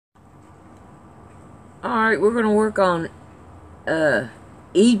Alright, we're going to work on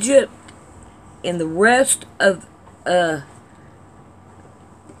Egypt and the rest of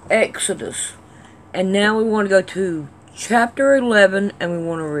Exodus. And now we want to go to chapter 11 and we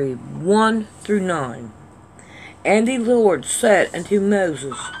want to read 1 through 9. And the Lord said unto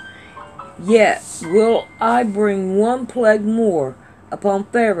Moses, Yet will I bring one plague more upon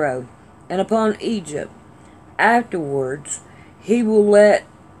Pharaoh and upon Egypt. Afterwards he will let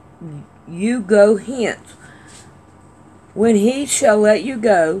you go hence. When he shall let you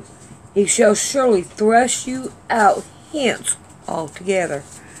go, he shall surely thrust you out hence altogether.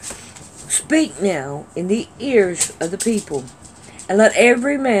 Speak now in the ears of the people, and let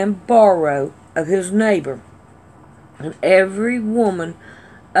every man borrow of his neighbor, and every woman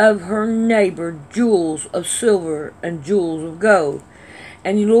of her neighbor jewels of silver and jewels of gold.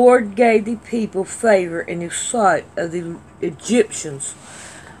 And the Lord gave the people favor in the sight of the Egyptians.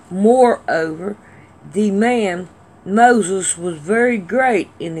 Moreover, the man Moses was very great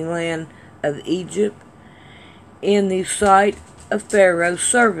in the land of Egypt, in the sight of Pharaoh's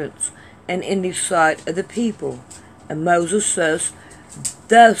servants, and in the sight of the people. And Moses says,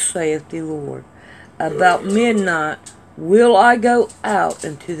 Thus saith the Lord, About midnight will I go out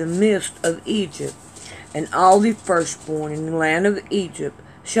into the midst of Egypt, and all the firstborn in the land of Egypt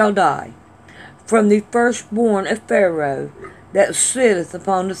shall die, from the firstborn of Pharaoh that sitteth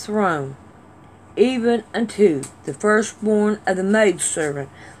upon the throne, even unto the firstborn of the maidservant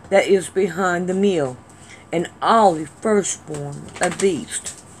that is behind the mill, and all the firstborn of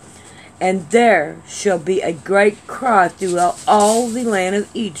beasts. And there shall be a great cry throughout all the land of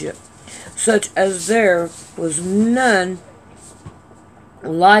Egypt, such as there was none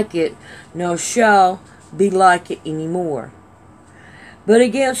like it, nor shall be like it any more. But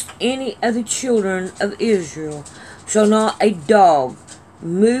against any of the children of Israel shall not a dog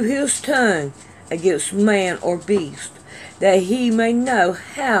move his tongue against man or beast, that he may know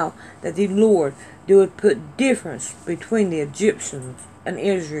how that the Lord doeth put difference between the Egyptians and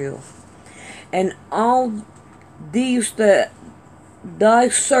Israel. And all these that thy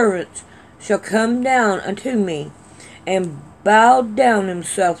servants shall come down unto me, and bow down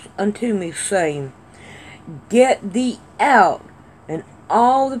themselves unto me, saying, Get thee out, and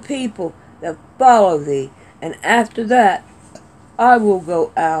all the people that follow thee, and after that I will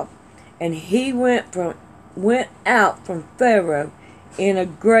go out. And he went out from Pharaoh in a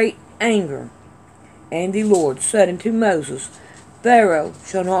great anger. And the Lord said unto Moses, Pharaoh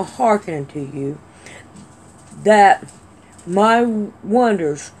shall not hearken unto you, that my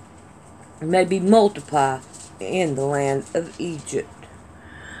wonders may be multiplied in the land of Egypt.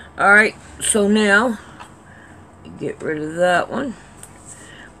 Alright, so now, get rid of that one.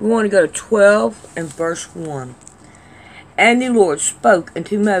 We want to go to 12 and verse 1. And the Lord spoke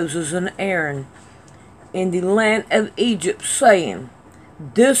unto Moses and Aaron in the land of Egypt, saying,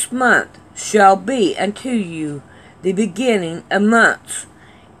 This month shall be unto you the beginning of months.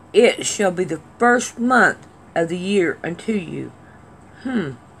 It shall be the first month of the year unto you.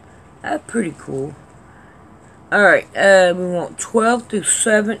 That's pretty cool. Alright, we want 12 through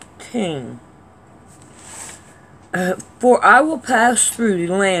 17. For I will pass through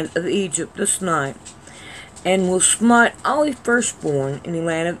the land of Egypt this night, and will smite all the firstborn in the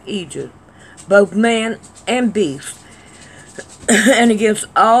land of Egypt, both man and beast. And against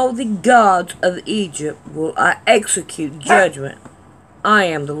all the gods of Egypt will I execute judgment. I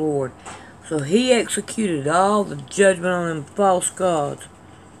am the Lord. So he executed all the judgment on them false gods.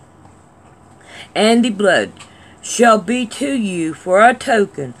 And the blood shall be to you for a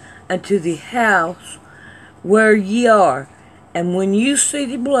token unto the house where ye are. And when you see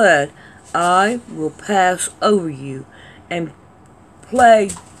the blood, I will pass over you, and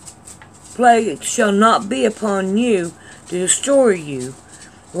plague shall not be upon you to destroy you,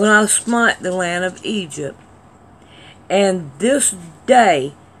 when I smite the land of Egypt. And this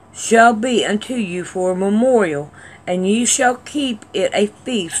day shall be unto you for a memorial, and ye shall keep it a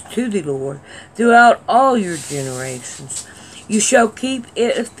feast to the Lord throughout all your generations. You shall keep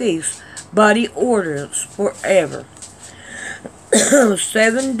it a feast by the ordinance forever.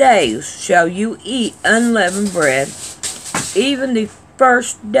 7 days shall you eat unleavened bread. Even the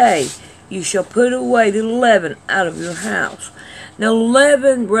first day you shall put away the leaven out of your house. Now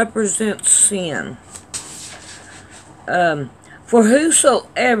leaven represents sin. For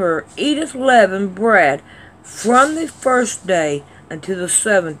whosoever eateth leavened bread from the first day unto the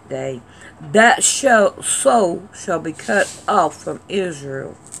 7th day, that soul shall be cut off from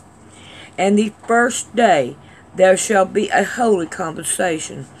Israel. And the first day there shall be a holy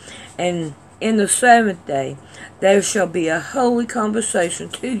compensation, and in the 7th day there shall be a holy compensation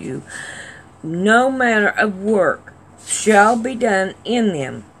to you. no manner of work shall be done in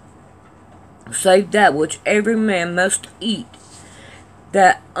them, save that which every man must eat,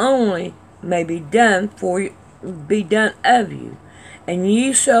 that only may be done of you. And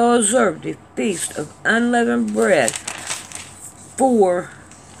ye shall observe the feast of unleavened bread, for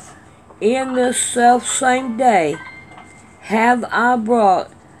in this selfsame day have I brought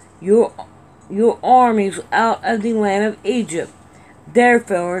your armies out of the land of Egypt.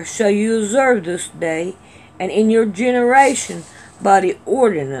 Therefore shall you observe this day, and in your generation by the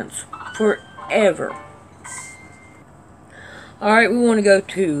ordinance forever. Alright, we want to go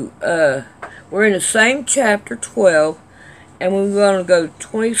to, we're in the same chapter 12, and we're going to go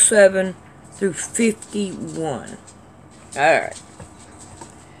 27 through 51. Alright.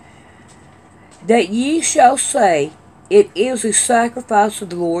 That ye shall say, it is the sacrifice of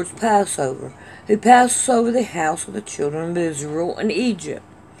the Lord's Passover, who passes over the house of the children of Israel in Egypt,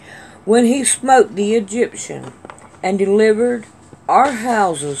 when he smote the Egyptian, and delivered our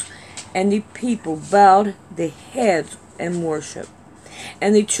houses, and the people bowed their heads and worship.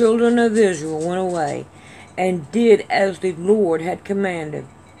 And the children of Israel went away, and did as the Lord had commanded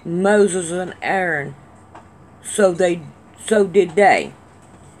Moses and Aaron, so did they.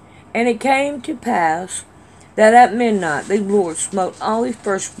 And it came to pass that at midnight the Lord smote all the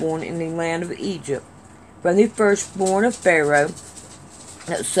firstborn in the land of Egypt, from the firstborn of Pharaoh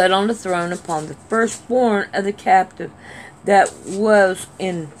that sat on the throne upon the firstborn of the captive that was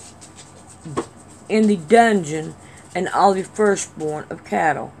in the dungeon, and all the firstborn of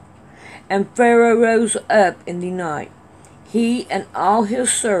cattle. And Pharaoh rose up in the night, he and all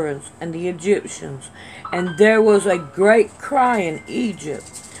his servants and the Egyptians, and there was a great cry in Egypt,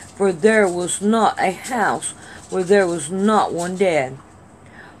 for there was not a house where there was not one dead.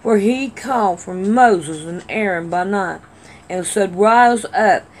 For he called for Moses and Aaron by night, and said, Rise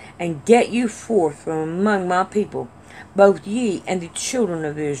up, and get you forth from among my people, both ye and the children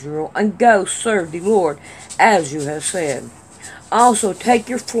of Israel, and go serve the Lord, as you have said. Also take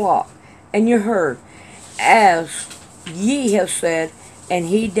your flock and your herd, as ye have said, and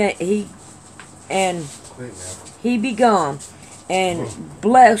he be gone, and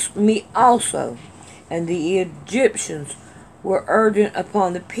bless me also. And the Egyptians were urgent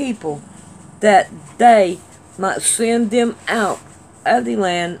upon the people that they might send them out of the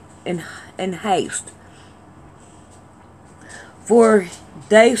land in haste. For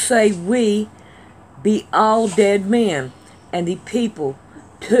they say, We be all dead men. And the people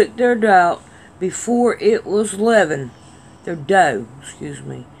took their dough before it was leavened, and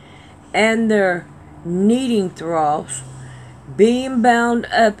their kneading troughs, being bound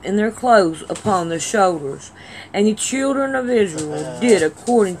up in their clothes upon their shoulders. And the children of Israel did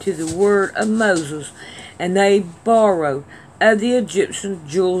according to the word of Moses, and they borrowed of the Egyptians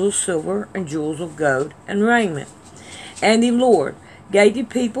jewels of silver and jewels of gold and raiment. And the Lord gave the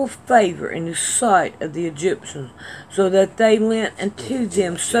people favor in the sight of the Egyptians, so that they lent unto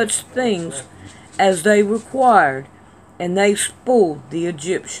them such things as they required, and they spoiled the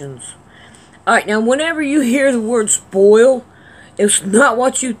Egyptians. Alright, now whenever you hear the word spoil, it's not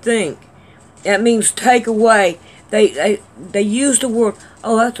what you think. That means take away. They use the word,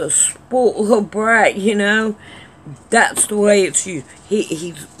 oh, that's a spoiled little brat, you know. That's the way it's used.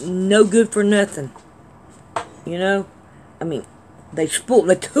 He's no good for nothing. You know? I mean, they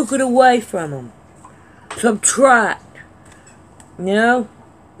took it away from him. Subtract. You know?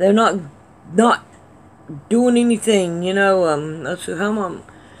 They're not doing anything, you know. Let's see,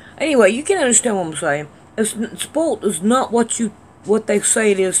 anyway, you can understand what I'm saying. Spoiled is not what they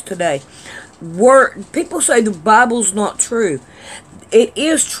say it is today. People say the Bible's not true. It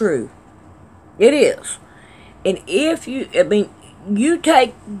is true. It is. And if you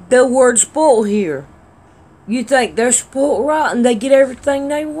take the word spoiled here, you think they're spoiled rotten, they get everything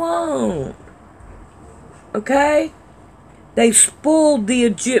they want. Okay? They spoiled the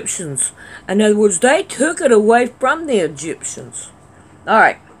Egyptians. In other words, they took it away from the Egyptians.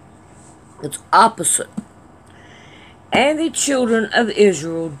 Alright. It's opposite. And the children of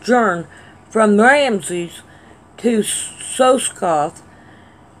Israel journeyed from Ramses to Succoth,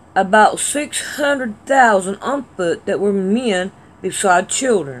 about 600,000 on foot that were men beside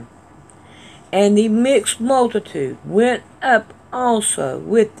children. And the mixed multitude went up also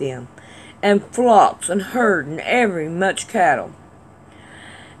with them, and flocks and herd and every much cattle.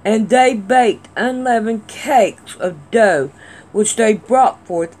 And they baked unleavened cakes of dough, which they brought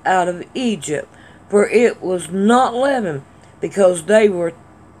forth out of Egypt, for it was not leavened, because they were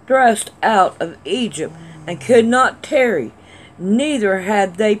thrust out of Egypt, and could not tarry, neither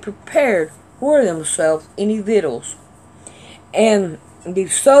had they prepared for themselves any victuals. And the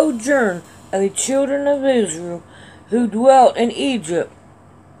sojourn of the children of Israel who dwelt in Egypt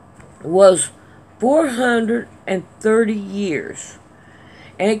was 430 years.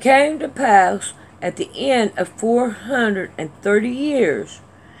 And it came to pass at the end of 430 years,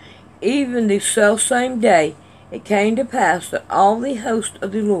 even the selfsame day, it came to pass that all the host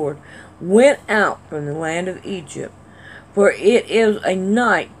of the Lord went out from the land of Egypt. For it is a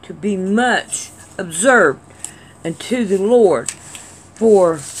night to be much observed unto the Lord,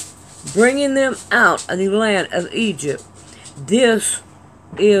 for bringing them out of the land of Egypt. This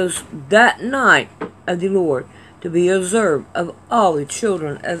is that night of the Lord to be observed of all the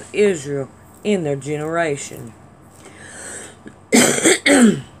children of Israel in their generation.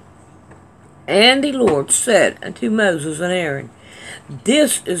 And the Lord said unto Moses and Aaron,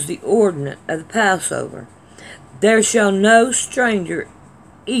 This is the ordinance of the Passover. There shall no stranger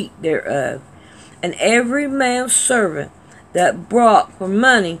eat thereof, and every man's servant that brought for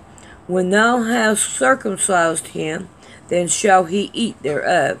money, when thou hast circumcised him, then shall he eat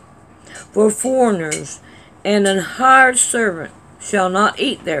thereof. For foreigners and an hired servant shall not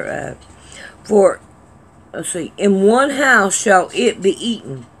eat thereof. For, in one house shall it be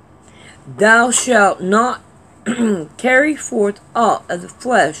eaten. Thou shalt not carry forth aught of the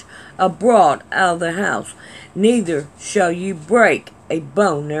flesh abroad out of the house, neither shall you break a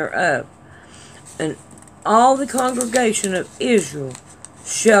bone thereof. And all the congregation of Israel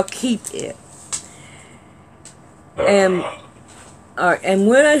shall keep it. And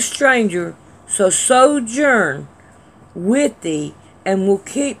when a stranger shall sojourn with thee, and will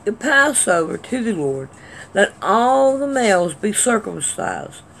keep the Passover to the Lord, let all the males be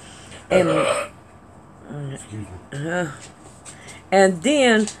circumcised. And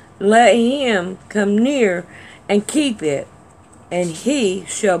then let him come near and keep it, and he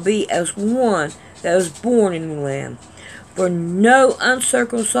shall be as one that was born in the land. For no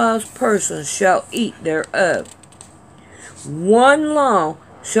uncircumcised person shall eat thereof. One law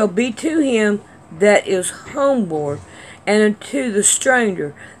shall be to him that is homeborn, and unto the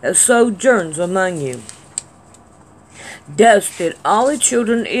stranger that sojourns among you. Thus did all the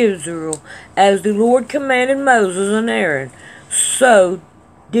children of Israel, as the Lord commanded Moses and Aaron, so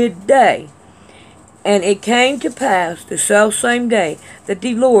did they. And it came to pass the selfsame day that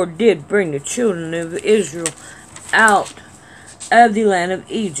the Lord did bring the children of Israel out of the land of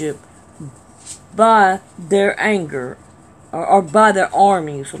Egypt by their anger, or by their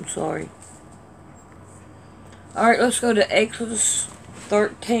armies, Alright, let's go to Exodus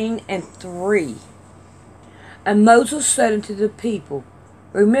 13 and 3. And Moses said unto the people,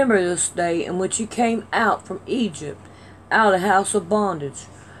 Remember this day in which you came out from Egypt, out of the house of bondage.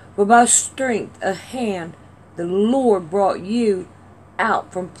 For by strength of hand the Lord brought you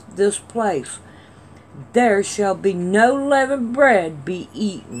out from this place. There shall be no leavened bread be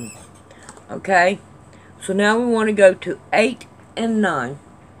eaten. Okay? So now we want to go to 8 and 9.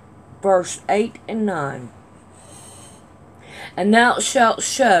 Verse 8 and 9. And thou shalt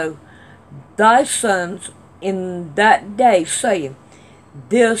show thy sons in that day, saying,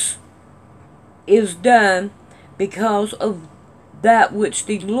 This is done because of that which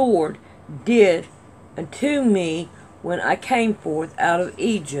the Lord did unto me when I came forth out of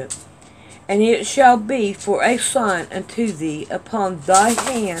Egypt. And it shall be for a sign unto thee upon thy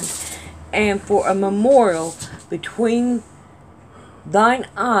hand, and for a memorial between thine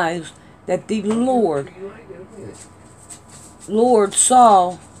eyes, that the Lord's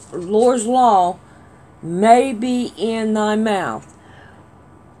law may be in thy mouth.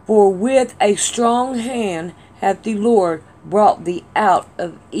 For with a strong hand hath the Lord brought thee out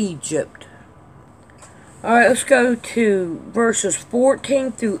of Egypt. Alright, let's go to verses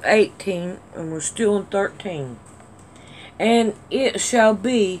 14 through 18, and we're still in 13. And it shall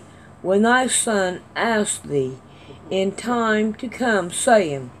be, when thy son ask thee in time to come,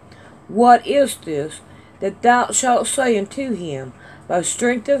 saying, What is this? That thou shalt say unto him, By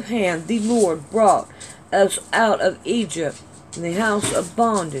strength of hand the Lord brought us out of Egypt, in the house of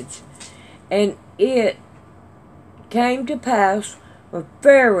bondage. And it came to pass, when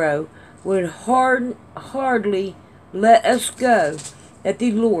Pharaoh would hardly let us go, that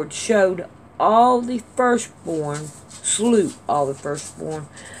the Lord showed all the firstborn, slew all the firstborn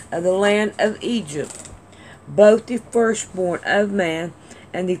of the land of Egypt, both the firstborn of man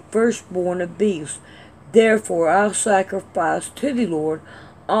and the firstborn of beasts. Therefore I'll sacrifice to the Lord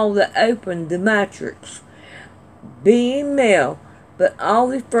all that opened the matrix, being male, but all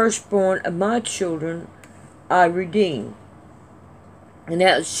the firstborn of my children I redeem. And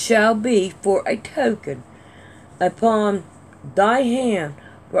that shall be for a token upon thy hand,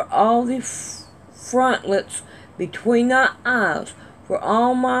 for all the frontlets between thy eyes, for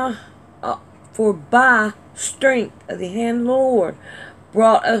all For by strength of the hand of the Lord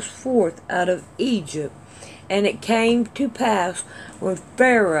brought us forth out of Egypt. And it came to pass, when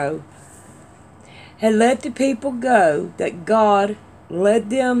Pharaoh had let the people go, that God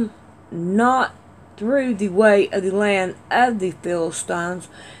led them not through the way of the land of the Philistines,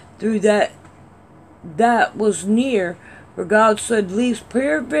 through that was near. For God said, lest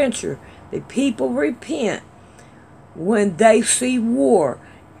peradventure the people repent when they see war,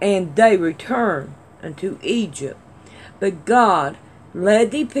 and they return unto Egypt. But God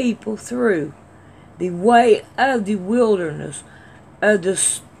led the people through the way of the wilderness of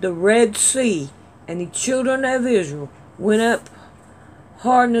the Red Sea, and the children of Israel went up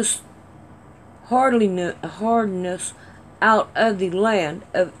hardness out of the land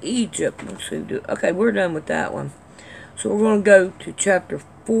of Egypt. Let's see. Okay, we're done with that one. So we're going to go to chapter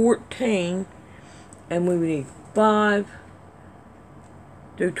 14, and we need 5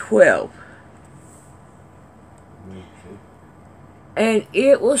 through 12. And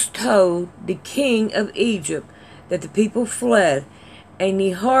it was told the king of Egypt that the people fled, and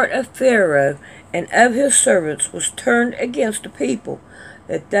the heart of Pharaoh and of his servants was turned against the people,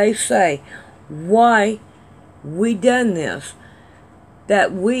 that they say, why we done this,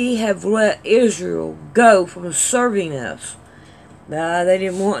 that we have let Israel go from serving us. They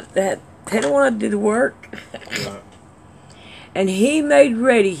didn't want that. They don't want to do the work. Right. And he made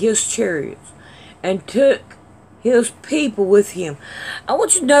ready his chariots, and took his people with him. I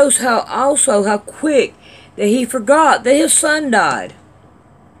want you to notice how quick that he forgot that his son died.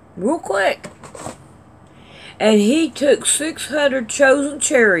 Real quick. And he took 600 chosen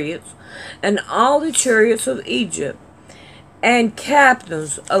chariots, and all the chariots of Egypt, and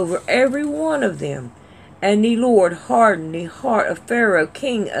captains over every one of them. And the Lord hardened the heart of Pharaoh,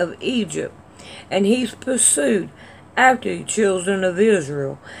 king of Egypt, and he pursued after the children of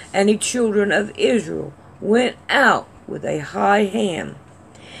Israel. And the children of Israel went out with a high hand,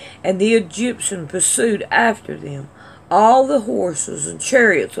 and the Egyptians pursued after them all the horses and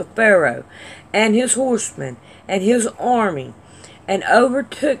chariots of Pharaoh, and his horsemen, and his army, and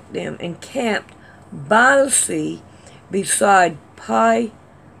overtook them, and camped by the sea beside Pi-hahiroth,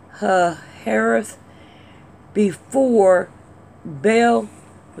 before Baal-zephon.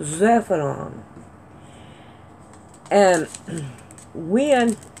 And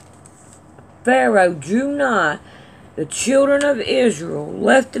when Pharaoh drew nigh, the children of Israel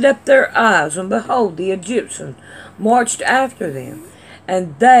lifted up their eyes, and behold, the Egyptians marched after them.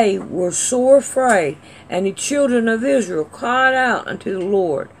 And they were sore afraid, and the children of Israel cried out unto the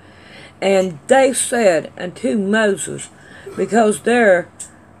Lord. And they said unto Moses, because there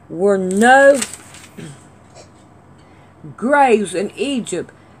were no graves in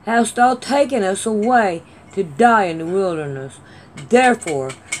Egypt, hast thou taken us away to die in the wilderness.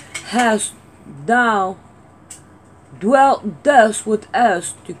 Therefore hast thou dwelt thus with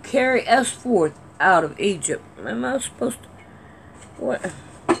us, to carry us forth out of Egypt. Am I supposed to... What?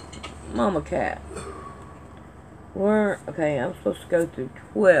 Mama cat. Where? Okay, I'm supposed to go through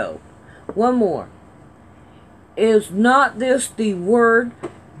 12. One more. Is not this the word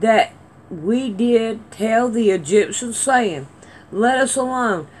that we did tell the Egyptians, saying, let us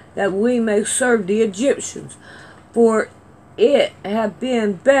alone, that we may serve the Egyptians? For it had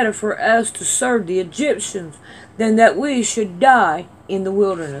been better for us to serve the Egyptians than that we should die in the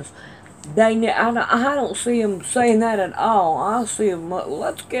wilderness. I don't see them saying that at all. I see them,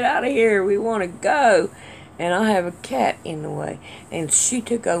 let's get out of here, we want to go. And I have a cat in the way, and she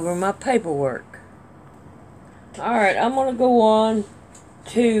took over my paperwork. Alright, I'm going to go on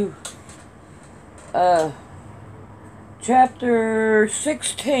to chapter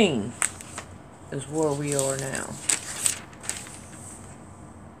 16 is where we are now.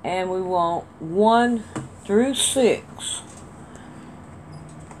 And we want 1 through 6.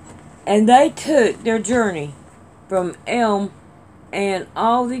 And they took their journey from Elm, and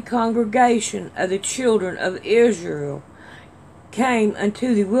all the congregation of the children of Israel came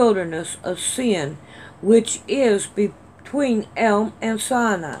unto the wilderness of Sin, which is between Elm and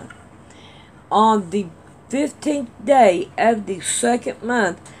Sinai, on the 15th day of the 2nd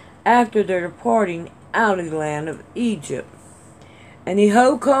month after their departing out of the land of Egypt. And the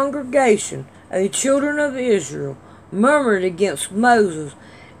whole congregation of the children of Israel murmured against Moses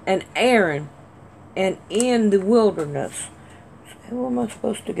and Aaron, and in the wilderness. Where am I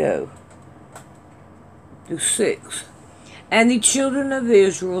supposed to go? To 6. And the children of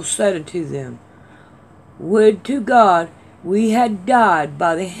Israel said unto them, would to God we had died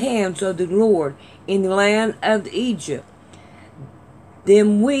by the hands of the Lord in the land of Egypt.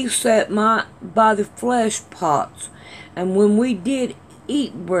 Then we sat by the flesh pots, and when we did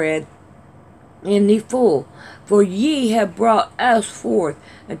eat bread, in the full. For ye have brought us forth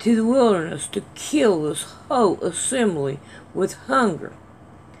into the wilderness to kill this whole assembly with hunger.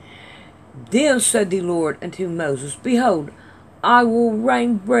 Then said the Lord unto Moses, Behold, I will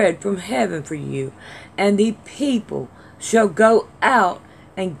rain bread from heaven for you, and the people shall go out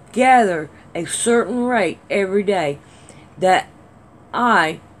and gather a certain rate every day, that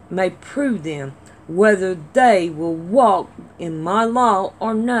I may prove them whether they will walk in my law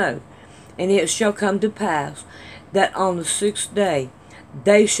or no. And it shall come to pass that on the 6th day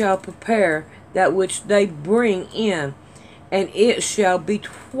they shall prepare that which they bring in, and it shall be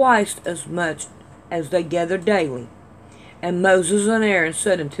twice as much as they gather daily. And Moses and Aaron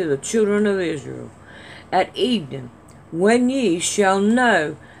said unto the children of Israel, At evening, when ye shall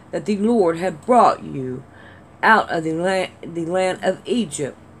know that the Lord hath brought you out of the land of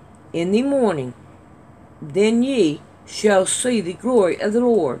Egypt, in the morning, then ye shall see the glory of the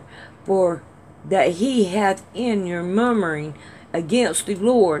Lord, for that he hath in your murmuring against the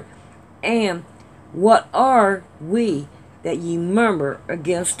Lord. And what are we that ye murmur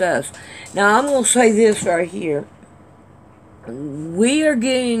against us? Now I'm going to say this right here. We are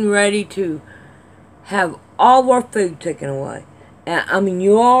getting ready to have all of our food taken away. And, I mean,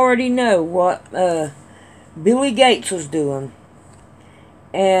 you already know what Billy Gates was doing.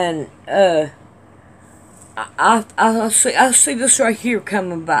 And I see this right here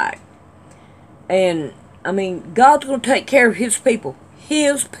coming back. And, I mean, God's going to take care of His people.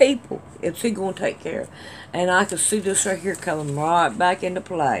 His people. It's He going to take care of. And I can see this right here coming right back into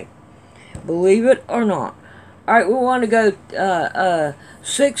play. Believe it or not. Alright, we want to go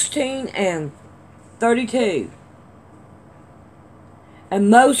 16 and 32. And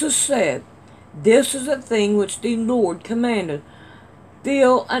Moses said, This is a thing which the Lord commanded.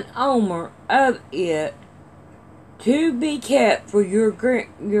 Fill an omer of it to be kept for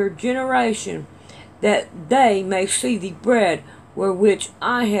your generation, that they may see the bread wherewith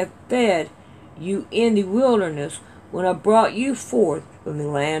I have fed you in the wilderness, when I brought you forth from the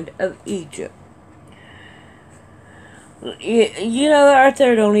land of Egypt. You know, right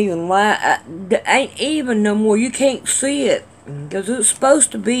there don't even lie. Ain't even no more. You can't see it, because it's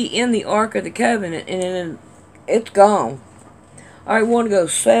supposed to be in the Ark of the Covenant, and it's gone. Alright, we want to go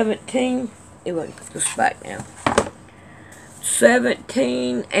 17. Anyway, just back now.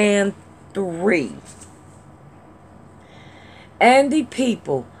 17 and 3. And the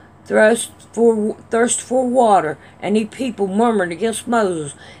people thirst for water, and the people murmured against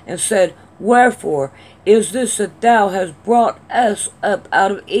Moses, and said, Wherefore is this that thou hast brought us up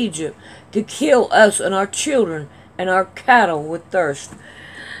out of Egypt, to kill us and our children and our cattle with thirst?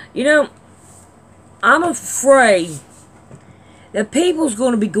 You know, I'm afraid that people's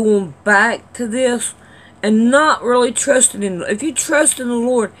going to be going back to this and not really trusting in. If you trust in the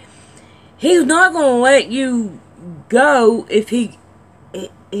Lord, He's not going to let you go if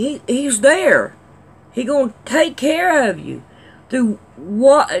He's there. He's going to take care of you. Through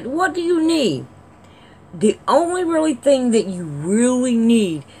what do you need? The only really thing that you really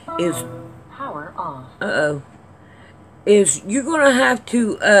need is power off. Is you're going to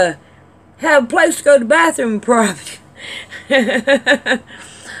have a place to go to the bathroom probably.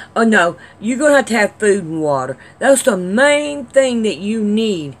 Oh no, you're going to have food and water. That's the main thing that you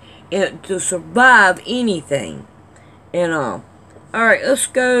need to survive anything. And alright, let's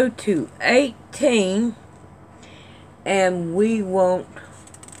go to 18. And we want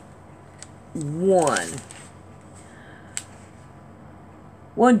 1.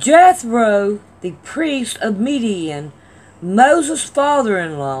 When Jethro, the priest of Midian, Moses'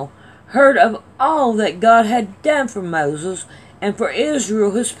 father-in-law, heard of all that God had done for Moses and for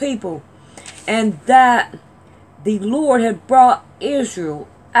Israel his people, and that the Lord had brought Israel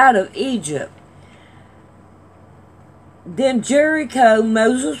out of Egypt, then Jericho,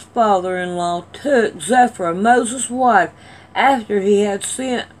 Moses' father-in-law, took Zipporah, Moses' wife, after he had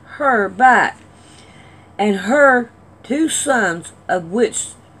sent her back, and her 2 sons, of which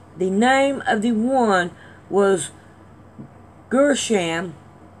the name of the one was Gershom,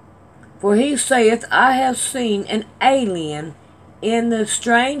 for he saith, I have seen an alien in the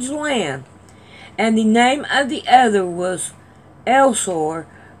strange land, and the name of the other was Elsor,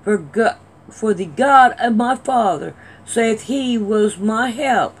 for the God of my father saith he was my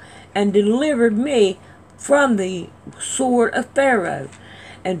help, and delivered me from the sword of Pharaoh.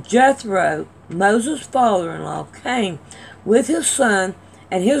 And Jethro, Moses' father-in-law, came with his son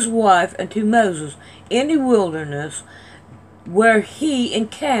and his wife unto Moses in the wilderness, where he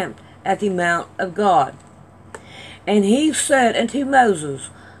encamped at the mount of God. And he said unto Moses,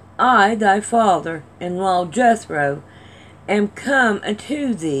 I, thy father-in-law Jethro, am come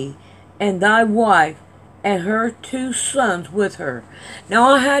unto thee, and thy wife, and her 2 sons with her. Now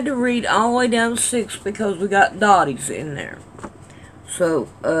I had to read all the way down to 6 because we got Dotties in there. So,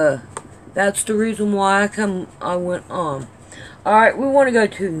 that's the reason why I went on. Alright, we want to go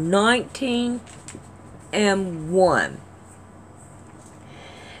to 19 and 1.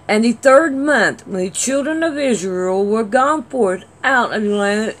 And the 3rd month, when the children of Israel were gone forth out of the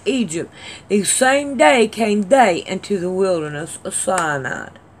land of Egypt, the same day came they into the wilderness of Sinai.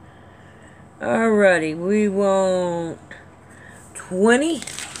 Alrighty, we want 20.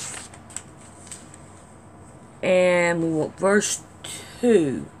 And we want verse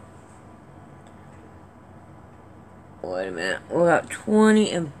 2. Wait a minute. We got 20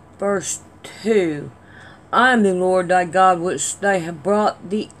 and verse 2. I am the Lord thy God, which they have brought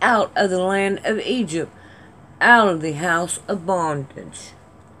thee out of the land of Egypt, out of the house of bondage.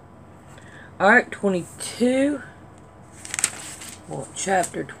 Alright, 22. Well,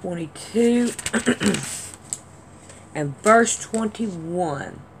 chapter 22 and verse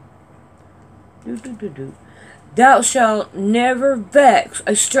 21. Thou shalt never vex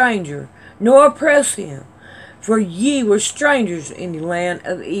a stranger, nor oppress him, for ye were strangers in the land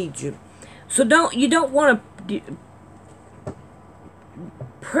of Egypt. So you don't want to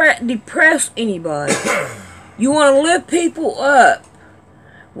depress anybody. You want to lift people up,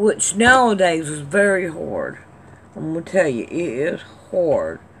 which nowadays is very hard. I'm going to tell you, it is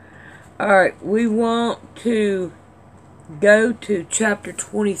hard. Alright, we want to go to chapter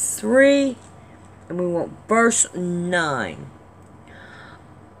 23, and we want verse 9.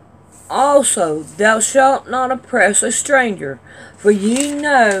 Also, thou shalt not oppress a stranger, for ye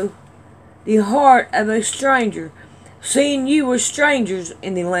know the heart of a stranger, seeing you were strangers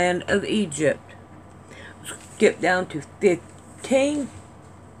in the land of Egypt. Skip down to 15.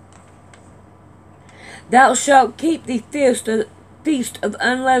 Thou shalt keep the feast of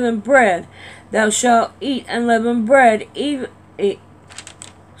unleavened bread. Thou shalt eat unleavened bread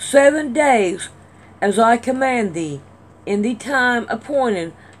 7 days, as I command thee, in the time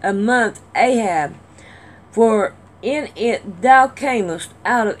appointed, a month Ahab. For in it thou camest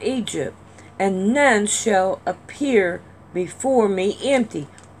out of Egypt, and none shall appear before me empty.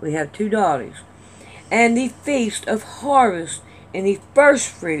 We have 2 daughters. And the feast of harvest, in the first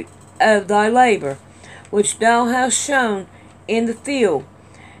fruit of thy labor, which thou hast sown in the field,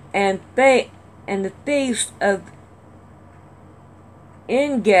 and the feast of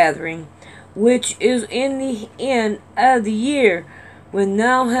ingathering, which is in the end of the year, when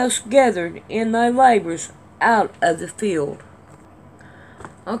thou hast gathered in thy labors out of the field.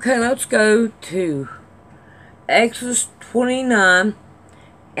 Okay, let's go to Exodus 29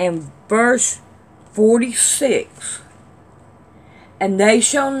 and verse 46. And they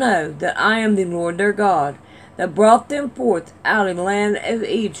shall know that I am the Lord their God, that brought them forth out of the land of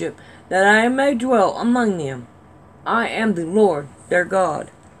Egypt, that I may dwell among them. I am the Lord their God.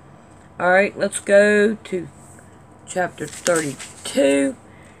 Alright, let's go to chapter 32,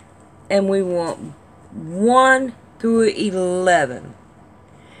 and we want 1 through 11.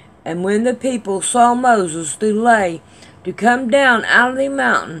 And when the people saw Moses delay to come down out of the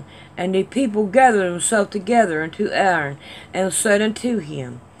mountain, and the people gathered themselves together unto Aaron, and said unto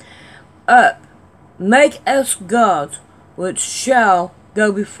him, Up, make us gods, which shall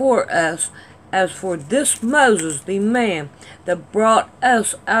go before us, as for this Moses, the man that brought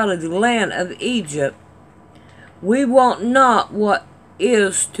us out of the land of Egypt. We want not what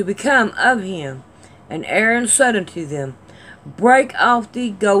is to become of him. And Aaron said unto them, Break off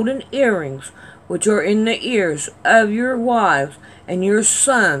the golden earrings which are in the ears of your wives and your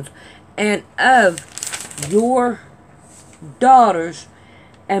sons and of your daughters,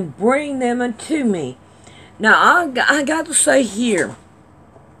 and bring them unto me. Now, I got to say here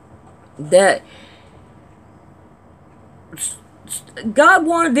that God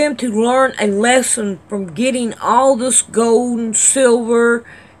wanted them to learn a lesson from getting all this gold and silver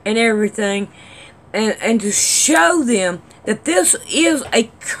and everything, and to show them that this is a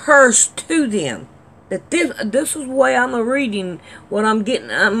curse to them. That this is the way I'm reading, what I'm getting,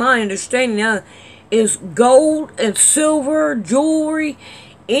 my understanding now, is gold and silver, jewelry,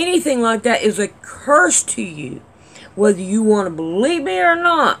 anything like that is a curse to you, whether you want to believe me or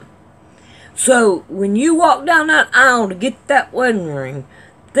not. So, when you walk down that aisle to get that wedding ring,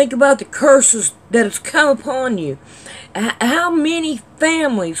 think about the curses that has come upon you. How many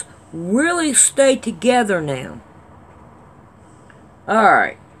families really stay together now?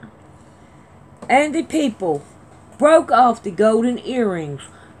 Alright. And the people broke off the golden earrings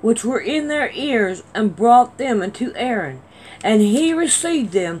which were in their ears, and brought them unto Aaron. And he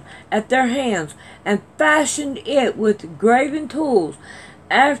received them at their hands, and fashioned it with graven tools,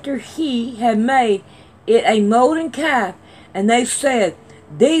 after he had made it a molten calf, and they said,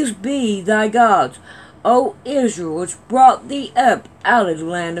 These be thy gods, O Israel, which brought thee up out of the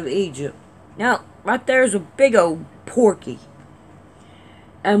land of Egypt. Now, right there is a big old porky.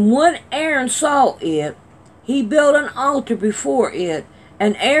 And when Aaron saw it, he built an altar before it,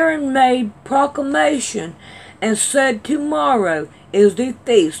 and Aaron made proclamation and said, Tomorrow is the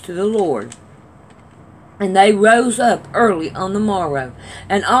feast to the Lord. And they rose up early on the morrow,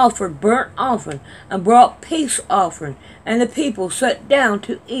 and offered burnt offering, and brought peace offering, and the people sat down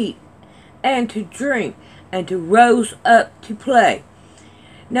to eat, and to drink, and to rose up to play.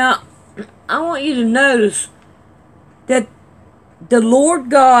 Now, I want you to notice that the Lord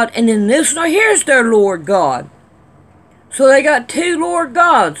God, and then this, now here's their Lord God. So they got two Lord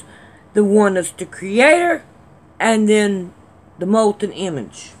gods. The one that's the creator, and then the molten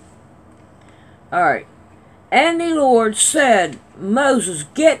image. Alright. And the Lord said, Moses,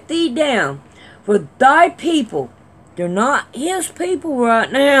 get thee down, for thy people, they're not his people right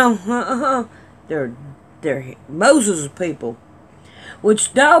now. They're Moses' people,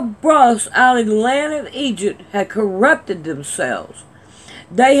 which thou broughtest out of the land of Egypt, had corrupted themselves.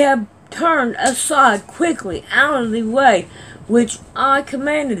 They have turned aside quickly out of the way which I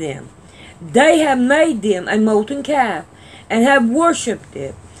commanded them. They have made them a molten calf, and have worshipped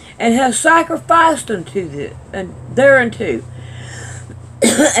it, and have sacrificed unto it, and thereunto,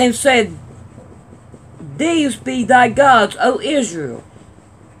 and said, These be thy gods, O Israel,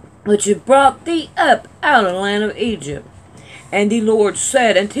 which have brought thee up out of the land of Egypt. And the Lord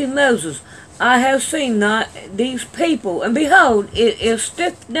said unto Moses, I have seen these people, and behold, it is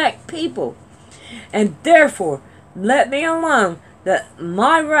stiff-necked people. And therefore let me alone, that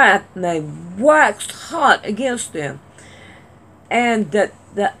my wrath may wax hot against them, and that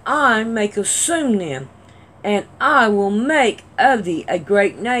I may consume them, and I will make of thee a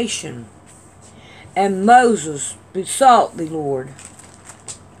great nation. And Moses besought the Lord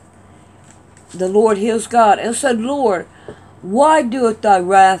his God, and said, Lord, why doeth thy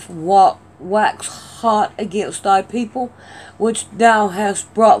wrath wax hot against thy people, which thou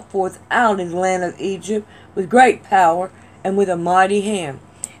hast brought forth out of the land of Egypt with great power and with a mighty hand?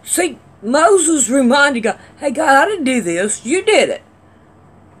 See, Moses reminded God, hey God, I didn't do this. You did it.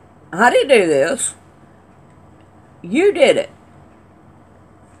 I didn't do this. You did it.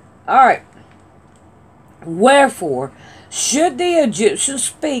 Alright. Wherefore should the Egyptians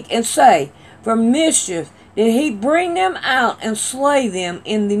speak and say, For mischief did he bring them out and slay them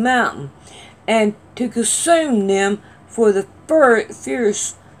in the mountain, and to consume them for the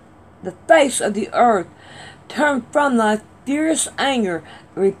face of the earth? Turn from thy furious anger,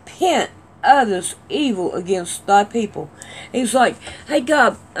 repent of this evil against thy people. He's like, hey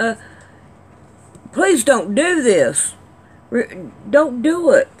God, please don't do this. Don't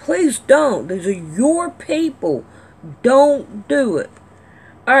do it. Please don't. These are your people. Don't do it.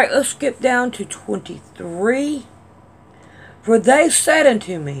 Alright, let's skip down to 23. For they said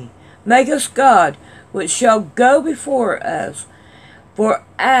unto me, Make us God, which shall go before us. For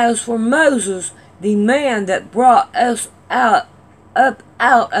as for Moses, the man that brought us up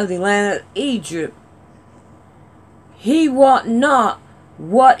out of the land of Egypt, he wot not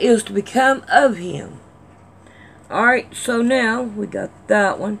what is to become of him. Alright, so now we got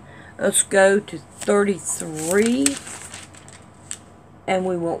that one. Let's go to 33. And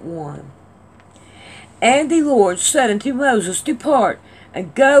we want 1. And the Lord said unto Moses, Depart,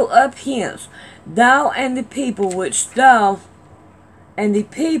 and go up hence, thou and the people which thou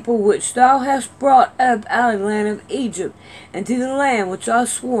hast brought up out of the land of Egypt, and to the land which I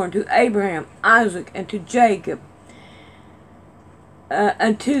swore unto Abraham, Isaac, and to Jacob.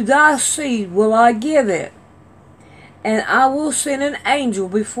 Unto thy seed will I give it. And I will send an angel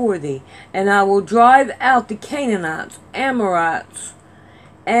before thee, and I will drive out the Canaanites, Amorites,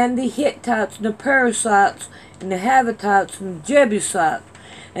 and the Hittites, and the Perizzites, and the Havitites, and the Jebusites,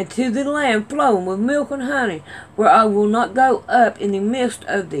 and to the land flowing with milk and honey, where I will not go up in the midst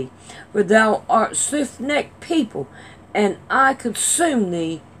of thee, for thou art stiff-necked people, and I consume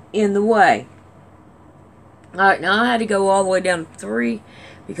thee in the way. Alright, now I had to go all the way down to 3,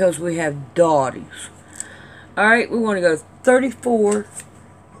 because we have dotties. Alright, we want to go 34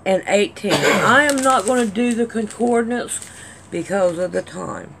 and 18. I am not going to do the concordance because of the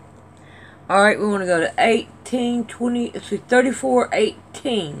time. Alright, we want to go to 18, 20, let's see, 34,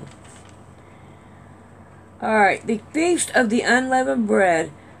 18. Alright, the feast of the unleavened bread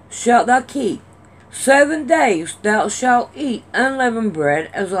shalt thou keep. 7 days thou shalt eat unleavened bread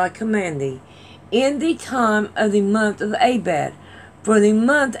as I command thee, in the time of the month of Abad. For the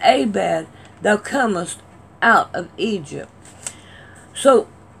month Abad thou comest out of Egypt. So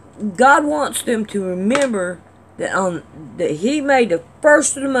God wants them to remember that He made the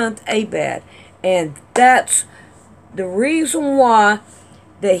first of the month Abad, and that's the reason why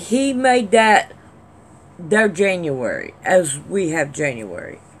that He made that their January, as we have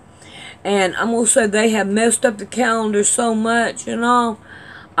January. And I'm gonna say they have messed up the calendar so much and all.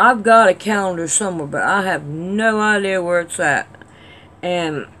 I've got a calendar somewhere, but I have no idea where it's at,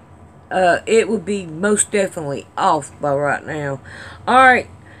 and it would be most definitely off by right now. Alright,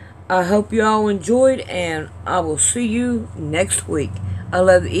 I hope you all enjoyed, and I will see you next week. I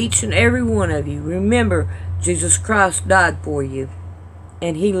love each and every one of you. Remember, Jesus Christ died for you,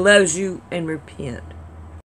 and He loves you, and repent.